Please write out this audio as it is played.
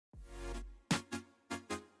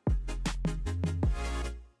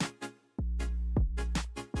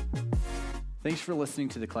Thanks for listening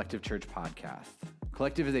to the Collective Church podcast.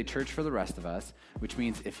 Collective is a church for the rest of us, which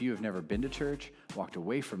means if you have never been to church, walked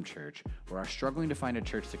away from church, or are struggling to find a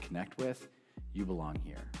church to connect with, you belong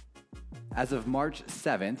here. As of March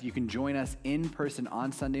 7th, you can join us in person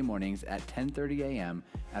on Sunday mornings at 10:30 a.m.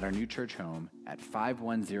 at our new church home at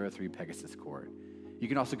 5103 Pegasus Court. You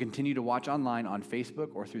can also continue to watch online on Facebook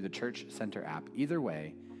or through the Church Center app. Either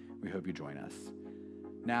way, we hope you join us.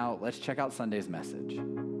 Now, let's check out Sunday's message.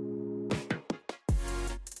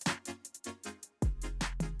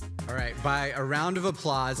 All right, by a round of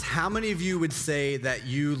applause, how many of you would say that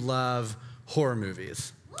you love horror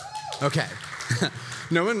movies? Okay.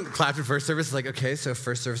 No one clapped at first service. Like, okay, so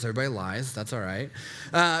first service, everybody lies. That's all right.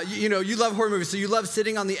 You love horror movies, so you love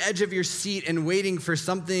sitting on the edge of your seat and waiting for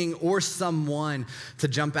something or someone to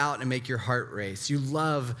jump out and make your heart race. You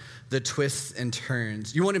love the twists and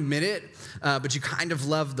turns. You won't admit it, but you kind of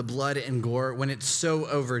love the blood and gore when it's so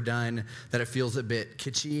overdone that it feels a bit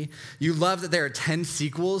kitschy. You love that there are 10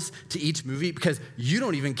 sequels to each movie because you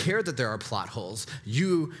don't even care that there are plot holes.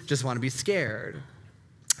 You just want to be scared.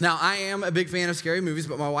 Now, I am a big fan of scary movies,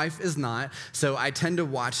 but my wife is not, so I tend to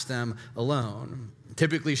watch them alone.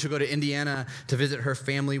 Typically, she'll go to Indiana to visit her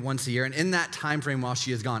family once a year, and in that time frame while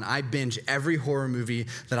she is gone, I binge every horror movie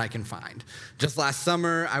that I can find. Just last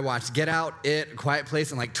summer, I watched Get Out, It, Quiet Place,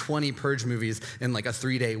 and like 20 Purge movies in like a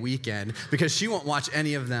 3-day weekend because she won't watch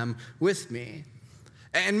any of them with me.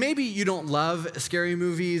 And maybe you don't love scary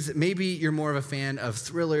movies. Maybe you're more of a fan of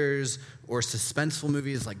thrillers or suspenseful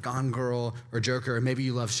movies like Gone Girl or Joker, or maybe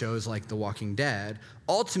you love shows like The Walking Dead.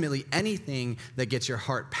 Ultimately, anything that gets your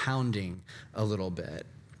heart pounding a little bit.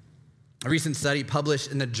 A recent study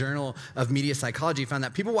published in the Journal of Media Psychology found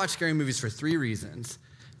that people watch scary movies for 3 reasons: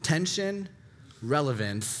 tension,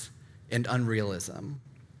 relevance, and unrealism.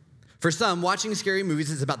 For some, watching scary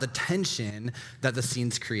movies is about the tension that the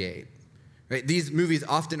scenes create. Right? These movies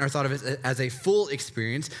often are thought of as a full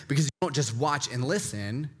experience because you don't just watch and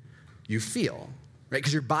listen, you feel, right?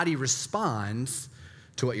 Because your body responds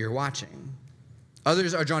to what you're watching.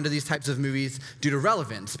 Others are drawn to these types of movies due to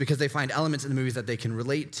relevance because they find elements in the movies that they can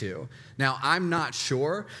relate to. Now, I'm not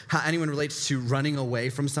sure how anyone relates to running away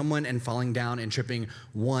from someone and falling down and tripping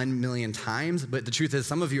 1 million times, but the truth is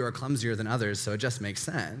some of you are clumsier than others, so it just makes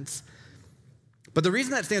sense. But the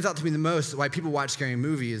reason that stands out to me the most, why people watch scary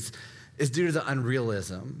movies, is due to the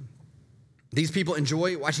unrealism. These people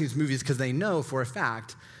enjoy watching these movies because they know for a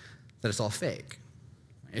fact that it's all fake.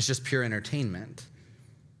 It's just pure entertainment.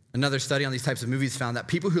 Another study on these types of movies found that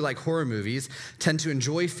people who like horror movies tend to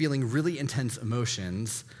enjoy feeling really intense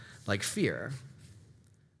emotions like fear.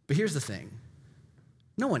 But here's the thing.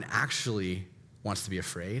 No one actually wants to be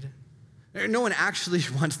afraid. No one actually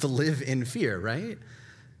wants to live in fear, right?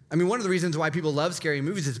 I mean, one of the reasons why people love scary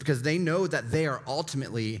movies is because they know that they are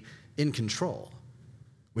ultimately in control,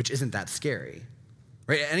 which isn't that scary,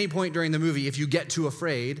 right? At any point during the movie, if you get too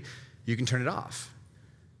afraid, you can turn it off.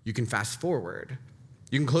 You can fast forward.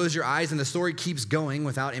 You can close your eyes and the story keeps going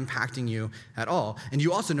without impacting you at all. And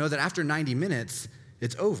you also know that after 90 minutes,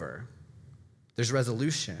 it's over. There's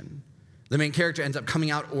resolution. The main character ends up coming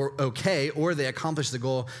out okay, or they accomplish the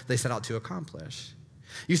goal they set out to accomplish.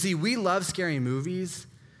 You see, we love scary movies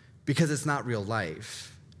because it's not real life.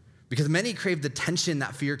 Because many crave the tension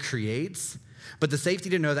that fear creates, but the safety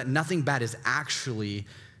to know that nothing bad is actually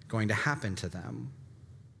going to happen to them.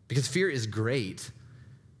 Because fear is great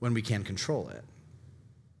when we can control it.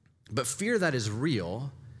 But fear that is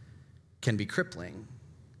real can be crippling.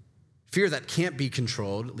 Fear that can't be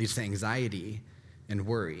controlled leads to anxiety and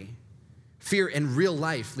worry. Fear in real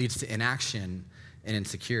life leads to inaction and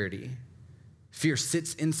insecurity. Fear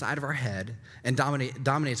sits inside of our head and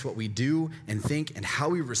dominates what we do and think and how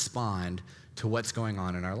we respond to what's going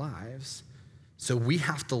on in our lives. So we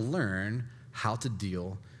have to learn how to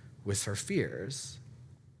deal with our fears.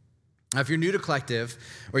 Now, if you're new to Collective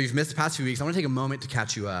or you've missed the past few weeks, I want to take a moment to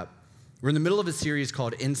catch you up. We're in the middle of a series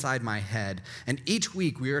called Inside My Head, and each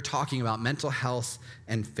week we are talking about mental health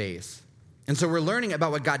and faith. And so we're learning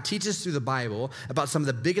about what God teaches through the Bible about some of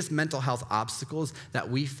the biggest mental health obstacles that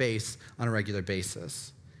we face on a regular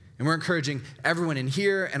basis. And we're encouraging everyone in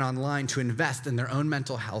here and online to invest in their own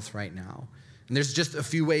mental health right now. And there's just a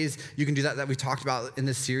few ways you can do that we've talked about in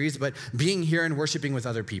this series, but being here and worshiping with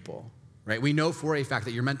other people, right? We know for a fact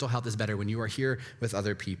that your mental health is better when you are here with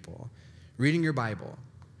other people. Reading your Bible,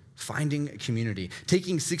 finding a community,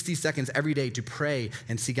 taking 60 seconds every day to pray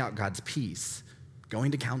and seek out God's peace,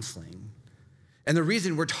 going to counseling. And the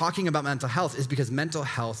reason we're talking about mental health is because mental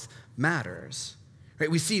health matters. Right?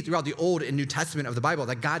 We see throughout the Old and New Testament of the Bible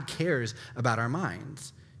that God cares about our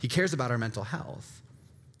minds. He cares about our mental health.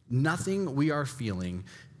 Nothing we are feeling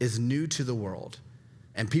is new to the world.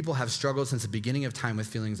 And people have struggled since the beginning of time with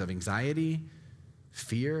feelings of anxiety,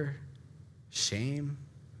 fear, shame,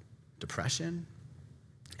 depression.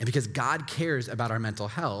 And because God cares about our mental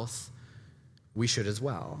health, we should as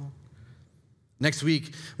well. Next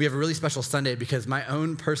week, we have a really special Sunday because my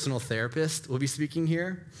own personal therapist will be speaking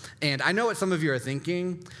here. And I know what some of you are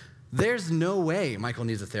thinking. There's no way Michael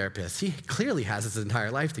needs a therapist. He clearly has his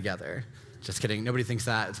entire life together. Just kidding. Nobody thinks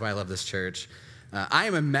that. That's why I love this church. I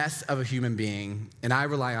am a mess of a human being, and I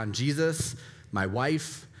rely on Jesus, my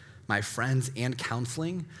wife, my friends, and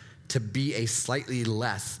counseling to be a slightly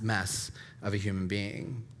less mess of a human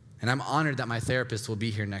being. And I'm honored that my therapist will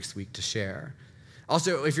be here next week to share.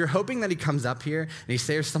 Also, if you're hoping that he comes up here and he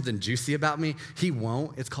shares something juicy about me, he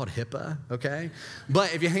won't. It's called HIPAA, okay?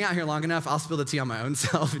 But if you hang out here long enough, I'll spill the tea on my own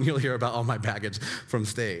self, and you'll hear about all my baggage from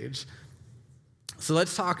stage. So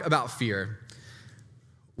let's talk about fear.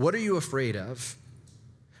 What are you afraid of?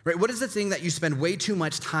 Right? What is the thing that you spend way too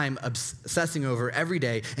much time obsessing over every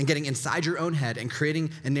day and getting inside your own head and creating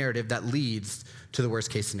a narrative that leads to the worst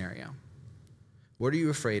case scenario? What are you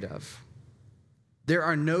afraid of? There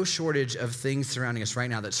are no shortage of things surrounding us right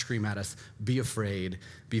now that scream at us, be afraid,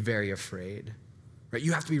 be very afraid. Right?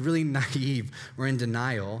 You have to be really naive or in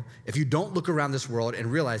denial if you don't look around this world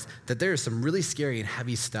and realize that there is some really scary and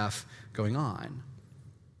heavy stuff going on.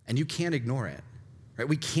 And you can't ignore it. Right?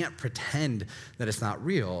 We can't pretend that it's not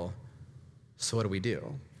real. So what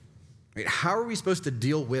do? Right? How are we supposed to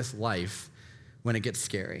deal with life when it gets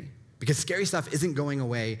scary? Because scary stuff isn't going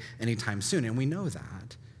away anytime soon, and we know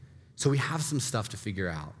that. So we have some stuff to figure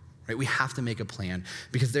out. Right? We have to make a plan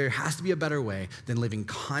because there has to be a better way than living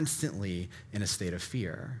constantly in a state of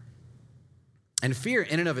fear. And fear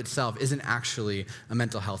in and of itself isn't actually a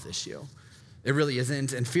mental health issue. It really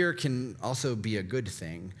isn't, and fear can also be a good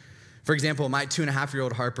thing. For example, my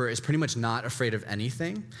 2.5-year-old Harper is pretty much not afraid of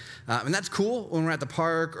anything. And that's cool when we're at the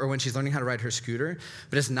park or when she's learning how to ride her scooter.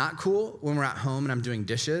 But it's not cool when we're at home and I'm doing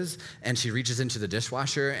dishes and she reaches into the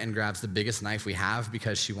dishwasher and grabs the biggest knife we have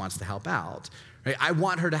because she wants to help out. Right? I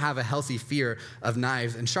want her to have a healthy fear of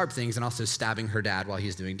knives and sharp things and also stabbing her dad while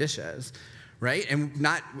he's doing dishes. Right? And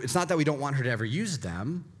it's not that we don't want her to ever use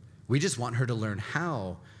them. We just want her to learn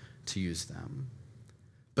how to use them.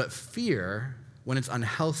 But fear, when it's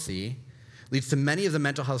unhealthy, leads to many of the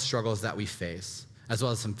mental health struggles that we face, as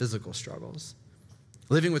well as some physical struggles.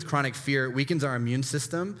 Living with chronic fear weakens our immune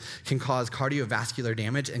system, can cause cardiovascular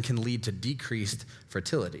damage, and can lead to decreased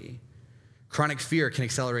fertility. Chronic fear can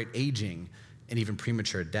accelerate aging and even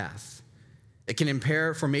premature death. It can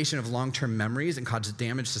impair formation of long-term memories and cause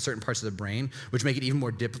damage to certain parts of the brain, which make it even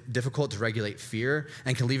more difficult to regulate fear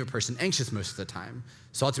and can leave a person anxious most of the time.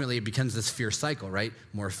 So ultimately, it becomes this fear cycle, right?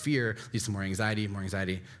 More fear leads to more anxiety,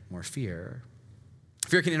 more fear.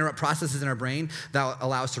 Fear can interrupt processes in our brain that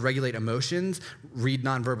allow us to regulate emotions, read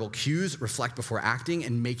nonverbal cues, reflect before acting,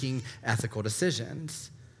 and making ethical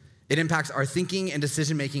decisions. It impacts our thinking and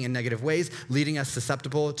decision-making in negative ways, leading us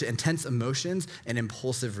susceptible to intense emotions and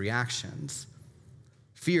impulsive reactions.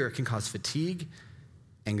 Fear can cause fatigue,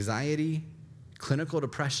 anxiety, clinical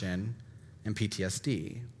depression, and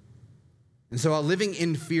PTSD. And so while living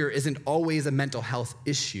in fear isn't always a mental health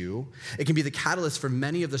issue, it can be the catalyst for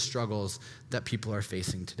many of the struggles that people are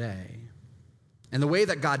facing today. And the way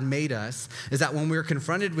that God made us is that when we're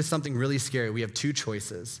confronted with something really scary, we have two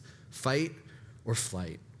choices: fight or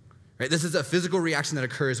flight. Right? This is a physical reaction that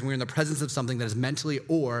occurs when we're in the presence of something that is mentally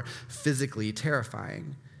or physically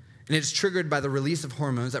terrifying. And it's triggered by the release of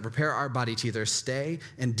hormones that prepare our body to either stay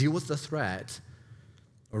and deal with the threat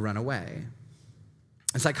or run away.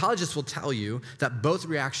 And psychologists will tell you that both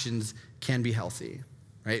reactions can be healthy,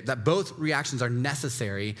 right? That both reactions are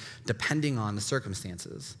necessary depending on the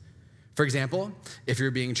circumstances. For example, if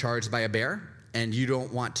you're being charged by a bear and you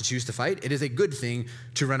don't want to choose to fight, it is a good thing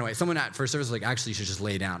to run away. Someone at First Service was like, actually, you should just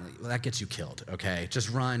lay down. Well, that gets you killed, okay? Just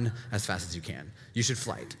run as fast as you can. You should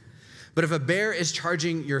flight. But if a bear is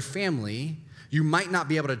charging your family, you might not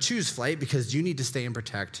be able to choose flight because you need to stay and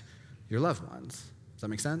protect your loved ones. Does that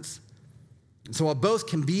make sense? And so while both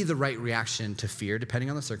can be the right reaction to fear, depending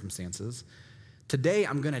on the circumstances, today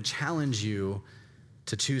I'm going to challenge you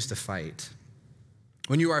to choose to fight.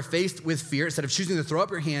 When you are faced with fear, instead of choosing to throw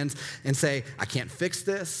up your hands and say, I can't fix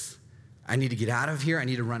this, I need to get out of here, I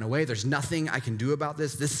need to run away, there's nothing I can do about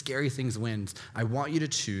this scary thing wins, I want you to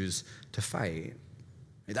choose to fight.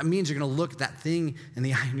 That means you're going to look that thing in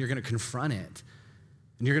the eye and you're going to confront it.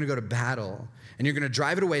 And you're going to go to battle. And you're going to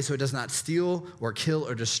drive it away so it does not steal or kill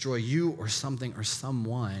or destroy you or something or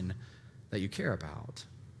someone that you care about.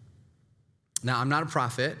 Now, I'm not a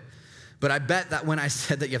prophet, but I bet that when I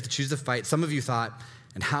said that you have to choose to fight, some of you thought,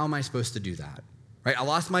 And how am I supposed to do that? Right? I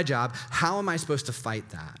lost my job. How am I supposed to fight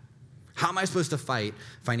that? How am I supposed to fight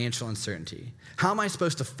financial uncertainty? How am I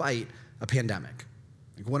supposed to fight a pandemic?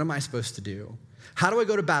 Like, what am I supposed to do? How do I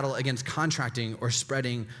go to battle against contracting or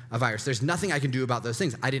spreading a virus? There's nothing I can do about those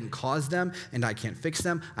things. I didn't cause them, and I can't fix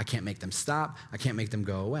them. I can't make them stop. I can't make them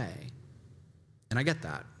go away. And I get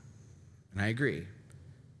that, and I agree.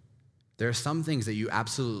 There are some things that you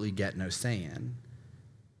absolutely get no say in.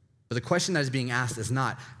 But the question that is being asked is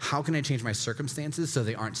not, how can I change my circumstances so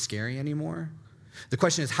they aren't scary anymore? The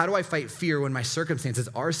question is, how do I fight fear when my circumstances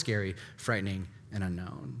are scary, frightening, and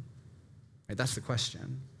unknown? Right? That's the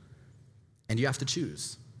question. And you have to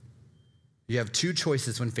choose. You have two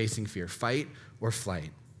choices when facing fear, fight or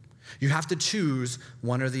flight. You have to choose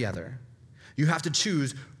one or the other. You have to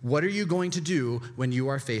choose, what are you going to do when you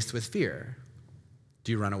are faced with fear?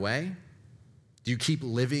 Do you run away? Do you keep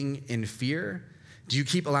living in fear? Do you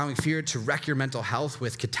keep allowing fear to wreck your mental health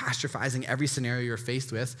with catastrophizing every scenario you're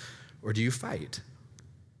faced with? Or do you fight?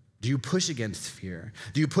 Do you push against fear?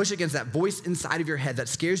 Do you push against that voice inside of your head that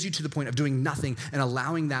scares you to the point of doing nothing and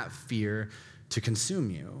allowing that fear to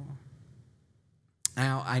consume you?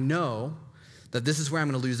 Now, I know that this is where I'm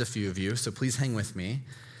going to lose a few of you, so please hang with me.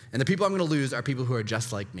 And the people I'm going to lose are people who are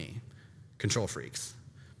just like me, control freaks.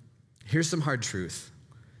 Here's some hard truth.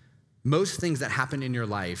 Most things that happen in your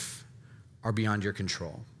life are beyond your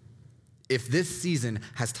control. If this season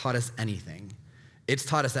has taught us anything, it's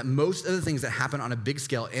taught us that most of the things that happen on a big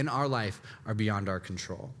scale in our life are beyond our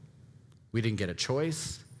control. We didn't get a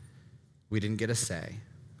choice. We didn't get a say.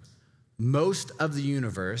 Most of the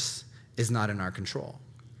universe is not in our control.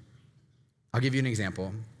 I'll give you an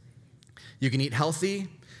example. You can eat healthy.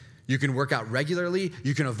 You can work out regularly.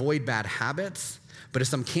 You can avoid bad habits. But if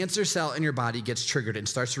some cancer cell in your body gets triggered and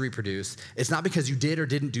starts to reproduce, it's not because you did or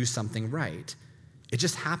didn't do something right. It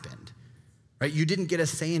just happened. Right? You didn't get a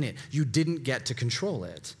say in it. You didn't get to control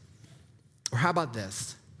it. Or how about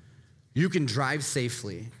this? You can drive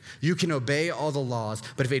safely. You can obey all the laws.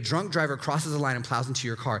 But if a drunk driver crosses the line and plows into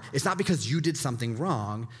your car, it's not because you did something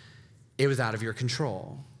wrong. It was out of your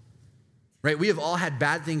control. Right? We have all had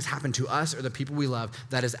bad things happen to us or the people we love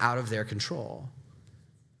that is out of their control.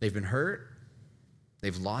 They've been hurt.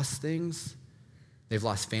 They've lost things. They've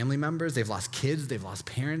lost family members. They've lost kids. They've lost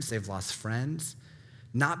parents. They've lost friends.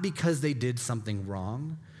 Not because they did something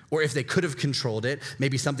wrong, or if they could have controlled it,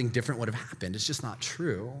 maybe something different would have happened. It's just not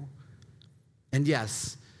true. And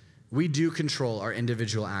yes, we do control our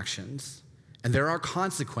individual actions, and there are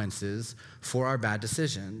consequences for our bad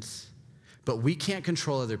decisions, but we can't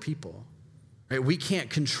control other people. Right? We can't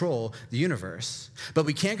control the universe, but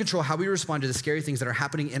we can control how we respond to the scary things that are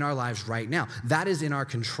happening in our lives right now. That is in our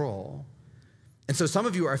control. And so some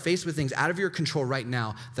of you are faced with things out of your control right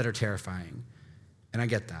now that are terrifying. And I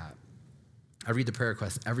get that. I read the prayer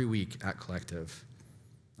requests every week at Collective.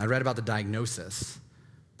 I read about the diagnosis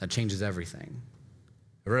that changes everything.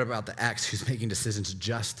 I read about the ex who's making decisions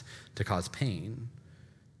just to cause pain.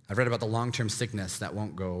 I read about the long-term sickness that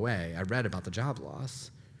won't go away. I read about the job loss.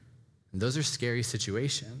 And those are scary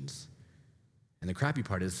situations. And the crappy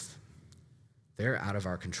part is they're out of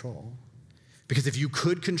our control. Because if you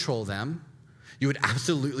could control them, you would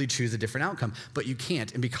absolutely choose a different outcome, but you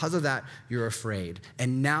can't. And because of that, you're afraid.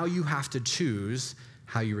 And now you have to choose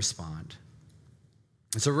how you respond.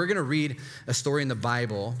 And so we're going to read a story in the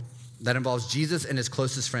Bible that involves Jesus and his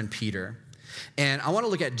closest friend, Peter. And I want to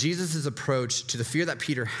look at Jesus' approach to the fear that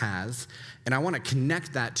Peter has, and I want to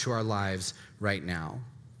connect that to our lives right now.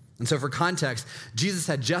 And so for context, Jesus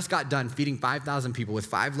had just got done feeding 5,000 people with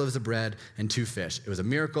 5 loaves of bread and 2 fish. It was a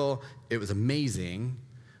miracle. It was amazing.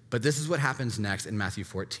 But this is what happens next in Matthew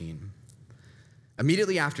 14.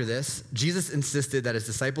 Immediately after this, Jesus insisted that his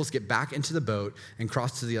disciples get back into the boat and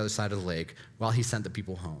cross to the other side of the lake while he sent the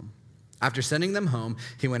people home. After sending them home,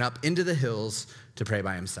 he went up into the hills to pray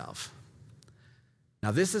by himself.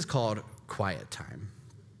 Now this is called quiet time.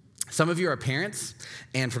 Some of you are parents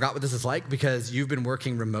and forgot what this is like because you've been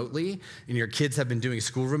working remotely and your kids have been doing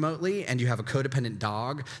school remotely and you have a codependent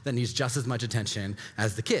dog that needs just as much attention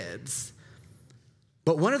as the kids.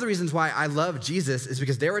 But one of the reasons why I love Jesus is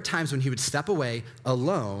because there were times when he would step away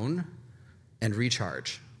alone and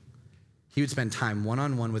recharge. He would spend time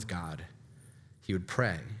one-on-one with God. He would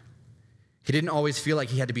pray. He didn't always feel like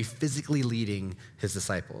he had to be physically leading his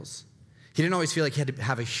disciples. He didn't always feel like he had to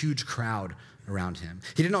have a huge crowd around him.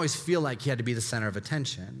 He didn't always feel like he had to be the center of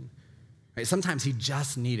attention. Right? Sometimes he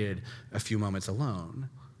just needed a few moments alone,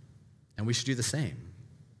 and we should do the same.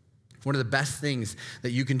 One of the best things that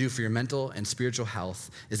you can do for your mental and spiritual health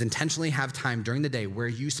is intentionally have time during the day where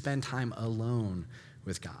you spend time alone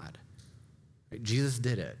with God. Right? Jesus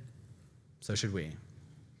did it. So should we.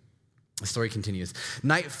 The story continues.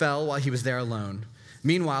 Night fell while he was there alone.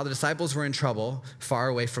 Meanwhile, the disciples were in trouble far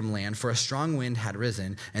away from land, for a strong wind had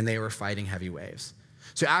risen, and they were fighting heavy waves.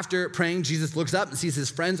 So after praying, Jesus looks up and sees his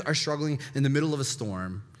friends are struggling in the middle of a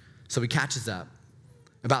storm. So he catches up.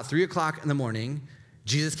 About 3 o'clock in the morning,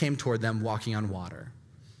 Jesus came toward them walking on water.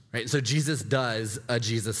 Right? So Jesus does a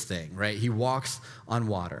Jesus thing, right? He walks on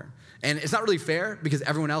water. And it's not really fair because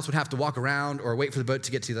everyone else would have to walk around or wait for the boat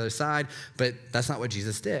to get to the other side, but that's not what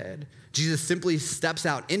Jesus did. Jesus simply steps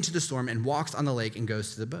out into the storm and walks on the lake and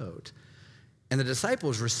goes to the boat. And the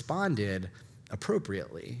disciples responded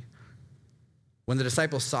appropriately. When the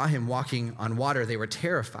disciples saw him walking on water, they were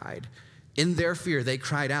terrified. In their fear, they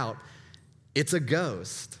cried out, "It's a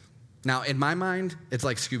ghost." Now, in my mind, it's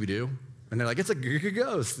like Scooby-Doo. And they're like, "It's a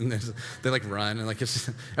ghost." And they like run and like, it's just,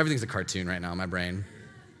 everything's a cartoon right now in my brain.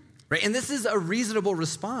 Right? And this is a reasonable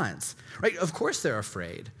response, right? Of course they're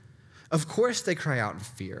afraid. Of course they cry out in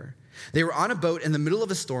fear. They were on a boat in the middle of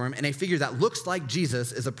a storm, and a figure that looks like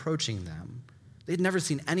Jesus is approaching them. They'd never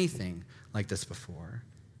seen anything like this before.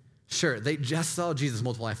 Sure, they just saw Jesus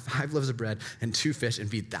multiply 5 loaves of bread and 2 fish and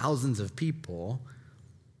feed thousands of people,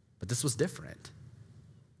 but this was different,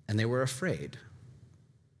 and they were afraid.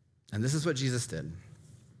 And this is what Jesus did.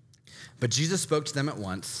 But Jesus spoke to them at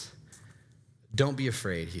once. "Don't be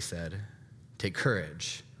afraid," he said. "Take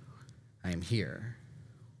courage. I am here."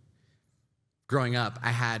 Growing up,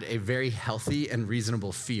 I had a very healthy and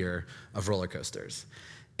reasonable fear of roller coasters.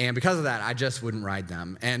 And because of that, I just wouldn't ride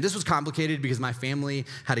them. And this was complicated because my family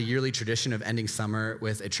had a yearly tradition of ending summer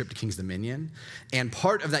with a trip to Kings Dominion. And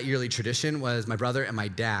part of that yearly tradition was my brother and my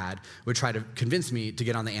dad would try to convince me to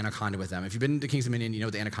get on the Anaconda with them. If you've been to Kings Dominion, you know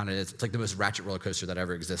what the Anaconda is. It's like the most ratchet roller coaster that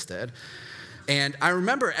ever existed. And I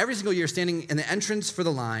remember every single year standing in the entrance for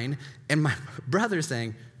the line and my brother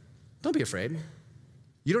saying, "Don't be afraid.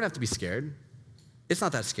 You don't have to be scared. It's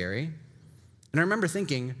not that scary." And I remember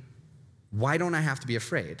thinking, why don't I have to be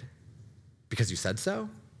afraid? Because you said so?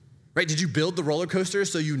 Right? Did you build the roller coaster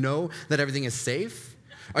so you know that everything is safe?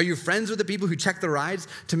 Are you friends with the people who check the rides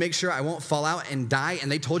to make sure I won't fall out and die, and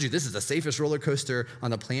they told you this is the safest roller coaster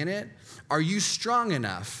on the planet? Are you strong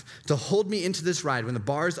enough to hold me into this ride when the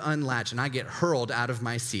bars unlatch and I get hurled out of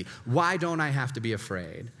my seat? Why don't I have to be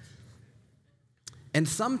afraid? And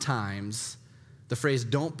sometimes the phrase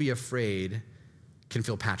 "don't be afraid" can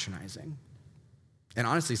feel patronizing. And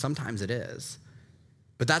honestly, sometimes it is.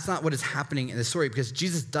 But that's not what is happening in this story, because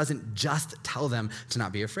Jesus doesn't just tell them to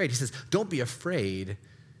not be afraid. He says, "Don't be afraid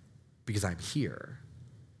because I'm here."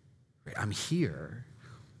 Right? I'm here.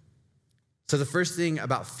 So the first thing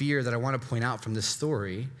about fear that I want to point out from this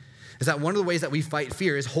story is that one of the ways that we fight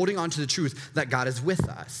fear is holding on to the truth that God is with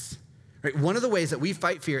us. Right? One of the ways that we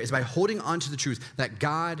fight fear is by holding on to the truth that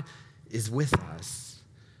God is with us.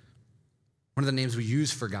 One of the names we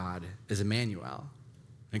use for God is Emmanuel.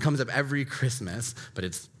 And it comes up every Christmas, but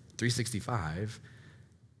it's 365,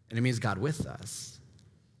 and it means God with us.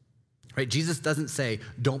 Right? Jesus doesn't say,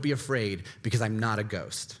 "Don't be afraid because I'm not a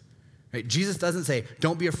ghost." Right? Jesus doesn't say,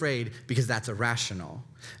 "Don't be afraid because that's irrational."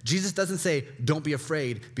 Jesus doesn't say, "Don't be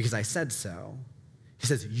afraid because I said so." He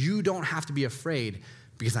says, "You don't have to be afraid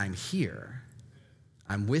because I'm here.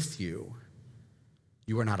 I'm with you.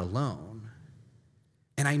 You are not alone."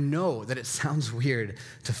 And I know that it sounds weird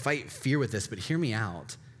to fight fear with this, but hear me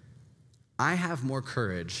out. I have more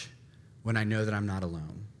courage when I know that I'm not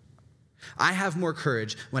alone. I have more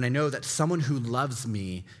courage when I know that someone who loves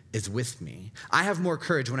me is with me. I have more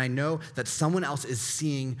courage when I know that someone else is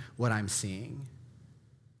seeing what I'm seeing,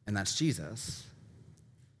 and that's Jesus.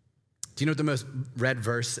 Do you know what the most read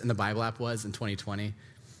verse in the Bible app was in 2020?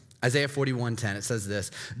 Isaiah 41:10, it says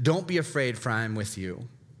this, "Don't be afraid, for I am with you.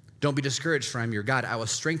 Don't be discouraged, for I am your God. I will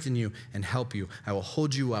strengthen you and help you. I will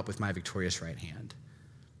hold you up with my victorious right hand."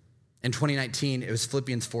 In 2019, it was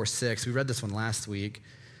Philippians 4:6. We read this one last week.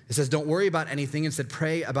 It says, "Don't worry about anything. Instead,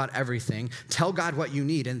 pray about everything. Tell God what you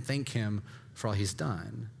need and thank him for all he's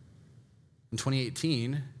done." In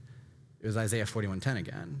 2018, it was Isaiah 41:10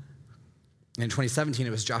 again. And in 2017,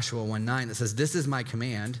 it was Joshua 1:9 that says, "This is my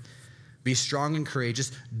command. Be strong and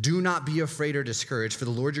courageous. Do not be afraid or discouraged, for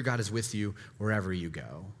the Lord your God is with you wherever you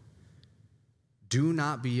go." Do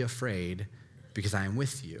not be afraid because I am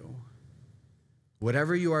with you.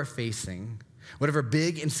 Whatever you are facing, whatever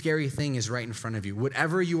big and scary thing is right in front of you,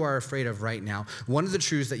 whatever you are afraid of right now, one of the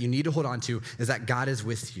truths that you need to hold on to is that God is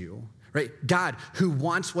with you, right? God who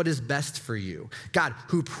wants what is best for you. God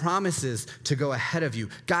who promises to go ahead of you.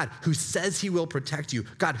 God who says he will protect you.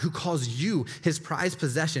 God who calls you his prized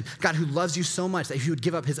possession. God who loves you so much that he would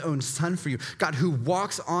give up his own son for you. God who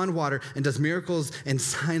walks on water and does miracles and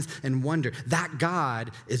signs and wonder. That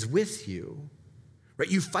God is with you. right?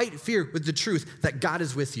 You fight fear with the truth that God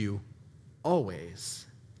is with you always.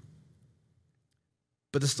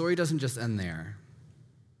 But the story doesn't just end there.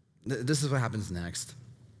 This is what happens next.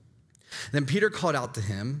 Then Peter called out to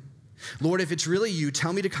him, "Lord, if it's really you,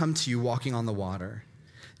 tell me to come to you walking on the water."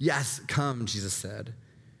 "Yes, come," Jesus said.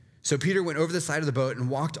 So Peter went over the side of the boat and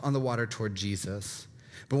walked on the water toward Jesus.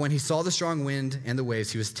 But when he saw the strong wind and the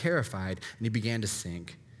waves, he was terrified and he began to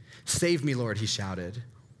sink. "Save me, Lord," he shouted.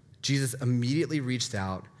 Jesus immediately reached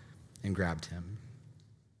out and grabbed him.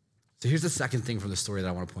 So here's the second thing from the story that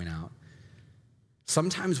I want to point out.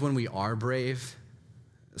 Sometimes when we are brave,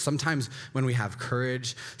 sometimes when we have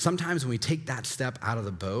courage, sometimes when we take that step out of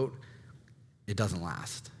the boat, it doesn't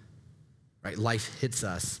last, right? Life hits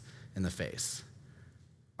us in the face.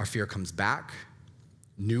 Our fear comes back,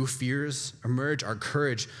 new fears emerge, our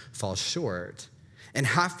courage falls short, and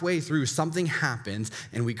halfway through something happens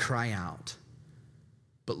and we cry out.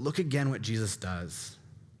 But look again what Jesus does.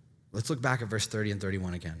 Let's look back at verse 30 and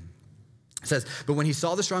 31 again. It says, "But when he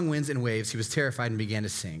saw the strong winds and waves, he was terrified and began to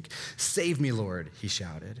sink. 'Save me, Lord,' he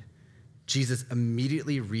shouted. Jesus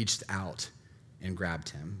immediately reached out and grabbed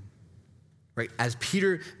him." Right? As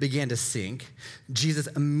Peter began to sink, Jesus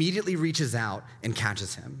immediately reaches out and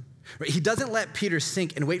catches him. Right? He doesn't let Peter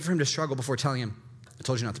sink and wait for him to struggle before telling him, "I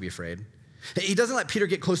told you not to be afraid." He doesn't let Peter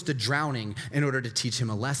get close to drowning in order to teach him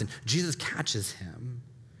a lesson. Jesus catches him.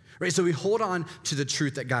 Right? So we hold on to the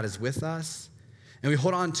truth that God is with us, and we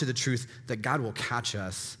hold on to the truth that God will catch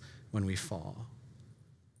us when we fall.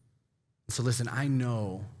 So listen, I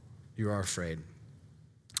know you are afraid.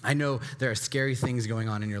 I know there are scary things going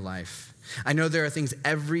on in your life. I know there are things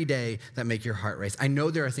every day that make your heart race. I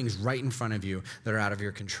know there are things right in front of you that are out of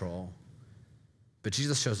your control. But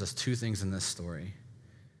Jesus shows us two things in this story.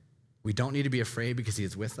 We don't need to be afraid because he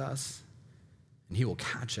is with us, and he will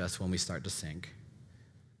catch us when we start to sink.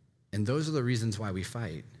 And those are the reasons why we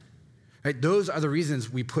fight. Right? Those are the reasons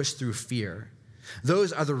we push through fear.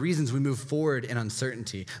 Those are the reasons we move forward in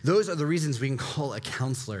uncertainty. Those are the reasons we can call a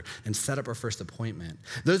counselor and set up our first appointment.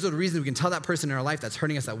 Those are the reasons we can tell that person in our life that's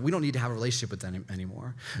hurting us that we don't need to have a relationship with them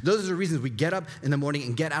anymore. Those are the reasons we get up in the morning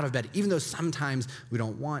and get out of bed, even though sometimes we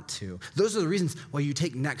don't want to. Those are the reasons why you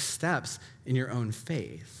take next steps in your own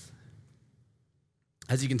faith.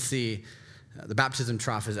 As you can see, the baptism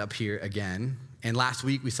trough is up here again. And last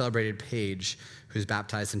week we celebrated Paige, who's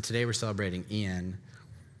baptized, and today we're celebrating Ian.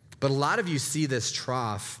 But a lot of you see this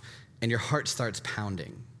trough and your heart starts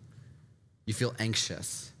pounding. You feel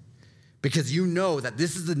anxious because you know that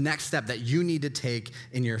this is the next step that you need to take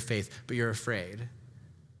in your faith, but you're afraid.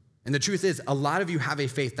 And the truth is, a lot of you have a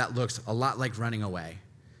faith that looks a lot like running away.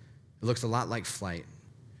 It looks a lot like flight.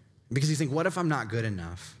 Because you think, what if I'm not good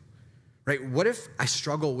enough? Right? What if I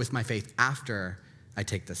struggle with my faith after I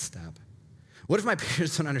take this step? What if my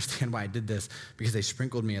parents don't understand why I did this because they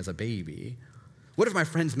sprinkled me as a baby? What if my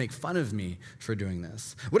friends make fun of me for doing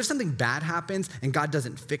this? What if something bad happens and God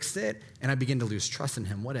doesn't fix it and I begin to lose trust in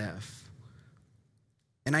him? What if?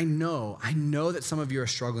 And I know that some of you are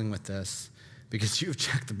struggling with this because you've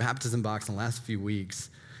checked the baptism box in the last few weeks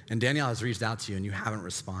and Danielle has reached out to you and you haven't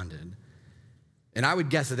responded. And I would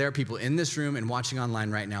guess that there are people in this room and watching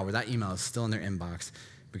online right now where that email is still in their inbox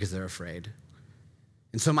because they're afraid.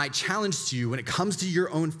 And so my challenge to you when it comes to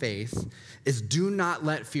your own faith is do not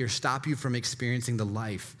let fear stop you from experiencing the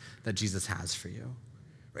life that Jesus has for you.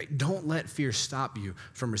 Right? Don't let fear stop you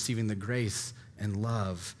from receiving the grace and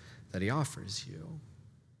love that he offers you.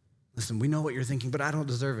 Listen, we know what you're thinking, but I don't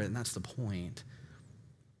deserve it, and that's the point.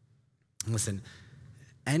 And listen,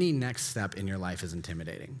 any next step in your life is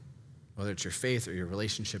intimidating. Whether it's your faith or your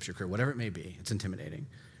relationships, your career, whatever it may be, it's intimidating.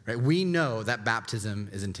 Right? We know that baptism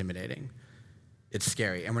is intimidating. It's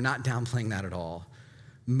scary, and we're not downplaying that at all.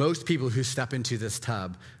 Most people who step into this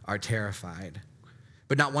tub are terrified,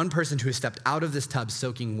 but not one person who has stepped out of this tub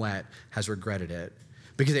soaking wet has regretted it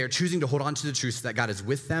because they are choosing to hold on to the truth that God is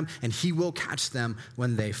with them and he will catch them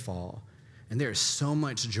when they fall. And there is so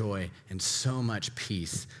much joy and so much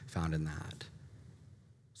peace found in that.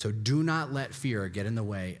 So do not let fear get in the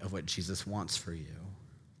way of what Jesus wants for you.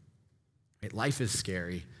 Right? Life is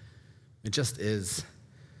scary. It just is.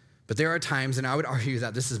 But there are times, and I would argue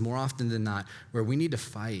that this is more often than not, where we need to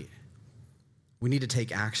fight. We need to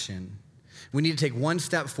take action. We need to take one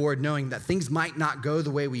step forward knowing that things might not go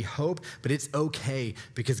the way we hope, but it's okay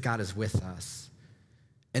because God is with us.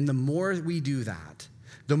 And the more we do that,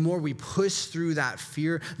 the more we push through that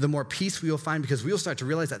fear, the more peace we will find because we will start to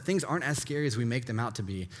realize that things aren't as scary as we make them out to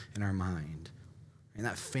be in our mind. And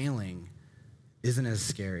that failing isn't as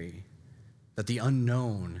scary, that the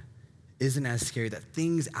unknown isn't as scary, that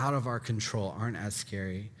things out of our control aren't as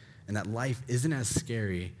scary, and that life isn't as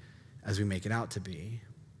scary as we make it out to be,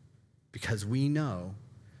 because we know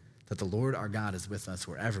that the Lord our God is with us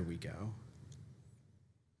wherever we go.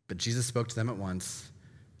 But Jesus spoke to them at once.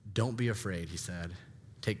 Don't be afraid, he said.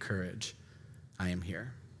 Take courage. I am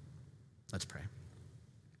here. Let's pray.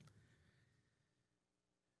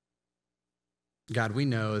 God, we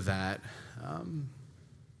know that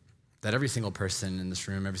that every single person in this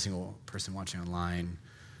room, every single person watching online,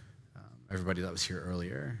 everybody that was here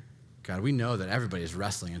earlier, God, we know that everybody is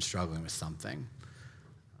wrestling and struggling with something.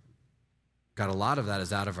 God, a lot of that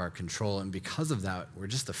is out of our control, and because of that, we're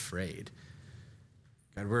just afraid.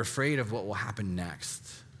 God, we're afraid of what will happen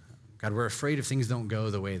next. God, we're afraid if things don't go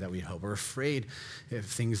the way that we hope. We're afraid if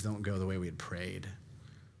things don't go the way we had prayed.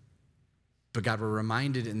 But God, we're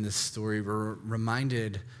reminded in this story, we're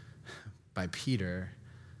reminded by Peter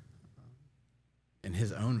in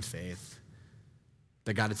his own faith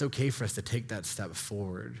that, God, it's okay for us to take that step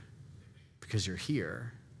forward because you're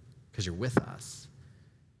here, because you're with us.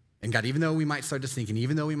 And God, even though we might start to sink and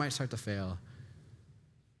even though we might start to fail,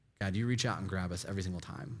 God, you reach out and grab us every single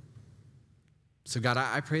time. So God,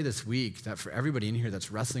 I pray this week that for everybody in here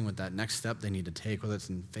that's wrestling with that next step they need to take, whether it's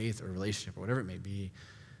in faith or relationship or whatever it may be,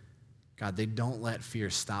 God, they don't let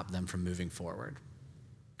fear stop them from moving forward.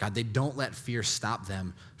 God, they don't let fear stop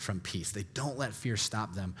them from peace. They don't let fear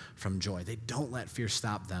stop them from joy. They don't let fear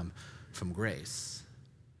stop them from grace.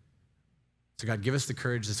 So God, give us the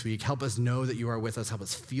courage this week. Help us know that you are with us. Help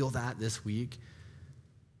us feel that this week.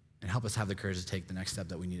 And help us have the courage to take the next step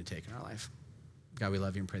that we need to take in our life. God, we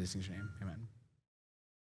love you and pray these things in your name. Amen.